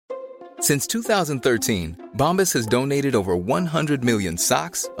Since 2013, Bombas has donated over 100 million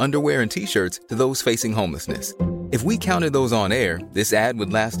socks, underwear, and T-shirts to those facing homelessness. If we counted those on air, this ad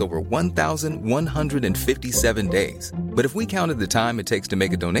would last over 1,157 days. But if we counted the time it takes to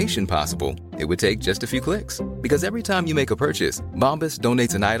make a donation possible, it would take just a few clicks. Because every time you make a purchase, Bombas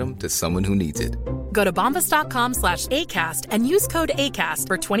donates an item to someone who needs it. Go to bombas.com/ACAST and use code ACAST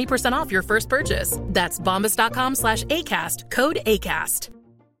for 20% off your first purchase. That's bombas.com/ACAST, code ACAST.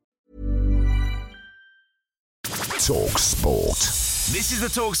 talkSPORT. This is the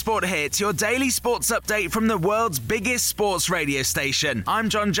talkSPORT Hit, your daily sports update from the world's biggest sports radio station. I'm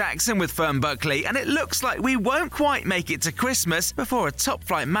John Jackson with Fern Buckley, and it looks like we won't quite make it to Christmas before a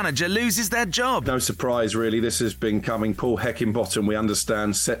top-flight manager loses their job. No surprise, really. This has been coming. Paul Heckingbottom, we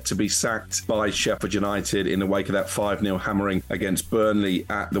understand, set to be sacked by Sheffield United in the wake of that 5-0 hammering against Burnley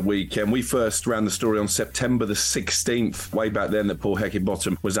at the weekend. We first ran the story on September the 16th, way back then, that Paul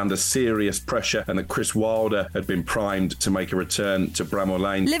Heckingbottom was under serious pressure and that Chris Wilder had been primed to make a return to Bramall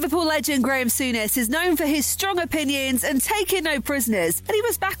Lane. Liverpool legend Graham Souness is known for his strong opinions and taking no prisoners. And he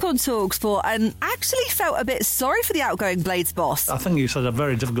was back on talkSPORT and actually felt a bit sorry for the outgoing Blades boss. I think he's had a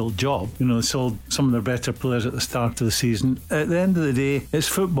very difficult job. You know, they sold some of their better players at the start of the season. At the end of the day, it's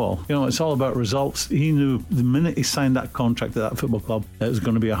football. You know, it's all about results. He knew the minute he signed that contract at that football club, it was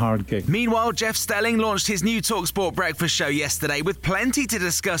going to be a hard gig. Meanwhile, Jeff Stelling launched his new talkSPORT breakfast show yesterday with plenty to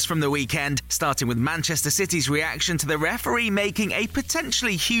discuss from the weekend, starting with Manchester City's reaction to the referee making a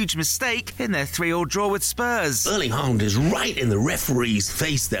potentially huge mistake in their 3-3 draw with Spurs. Erling Haaland is right in the referee's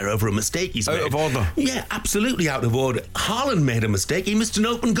face there over a mistake he's made. Out of order. Yeah, absolutely out of order. Haaland made a mistake. He missed an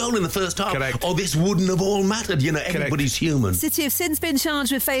open goal in the first half. Correct. Or this wouldn't have all mattered. You know, everybody's human. City have since been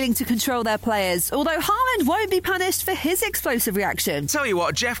charged with failing to control their players, although Haaland won't be punished for his explosive reaction. Tell you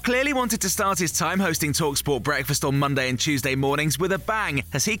what, Jeff clearly wanted to start his time hosting talkSPORT breakfast on Monday and Tuesday mornings with a bang,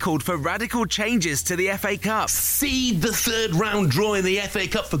 as he called for radical changes to the FA Cup. See the third round draw in the FA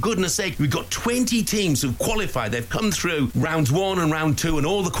Cup, for goodness sake. We've got 20 teams who've qualified. They've come through rounds 1 and round 2 and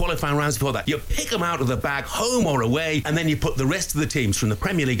all the qualifying rounds before that. You pick them out of the bag, home or away, and then you put the rest of the teams from the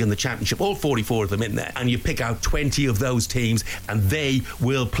Premier League and the Championship, all 44 of them in there, and you pick out 20 of those teams, and they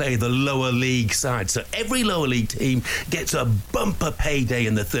will play the lower league side. So every lower league team gets a bumper payday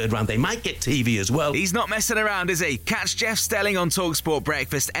in the third round. They might get TV as well. He's not messing around, is he? Catch Jeff Stelling on talkSPORT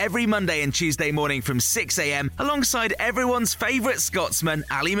breakfast every Monday and Tuesday morning from 6 a.m, alongside everyone's favourite Scotsman,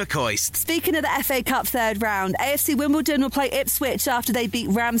 Ali McCoist. Speaking of the FA Cup third round, AFC Wimbledon will play Ipswich after they beat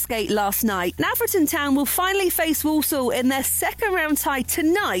Ramsgate last night. And Atherton Town will finally face Walsall in their second round tie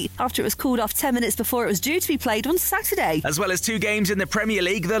tonight, after it was called off 10 minutes before it was due to be played on Saturday. As well as 2 games in the Premier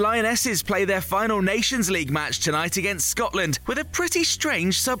League, the Lionesses play their final Nations League match tonight against Scotland, with a pretty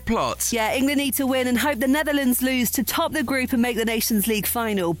strange subplot. Yeah, England need to win and hope the Netherlands lose to top the group and make the Nations League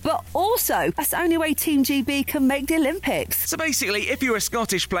final. But also, that's the only way Team GB can make the Olympics. So basically, if you're a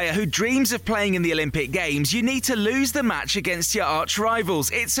Scottish player who dreams of playing in the Olympic Games, you need to lose the match against your arch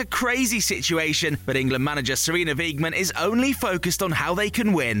rivals. It's a crazy situation, but England manager Sarina Wiegman is only focused on how they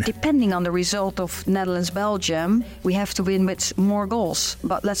can win. Depending on the result of Netherlands-Belgium, we have to win with more goals.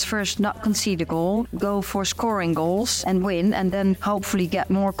 But let's first not concede a goal, go for scoring goals and win, and then hopefully get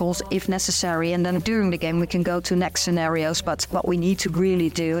more goals if necessary. And then during the game we can go to next scenarios. But what we need to really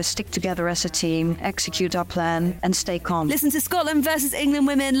do is stick together as a team, execute our plan and stay calm. Listen to Scotland versus England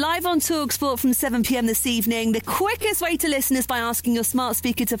Women live on talkSPORT from 7 p.m. this evening. The quickest way to listen is by asking your smart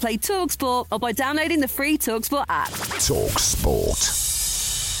speaker to play talkSPORT or by downloading the free talkSPORT app. talkSPORT.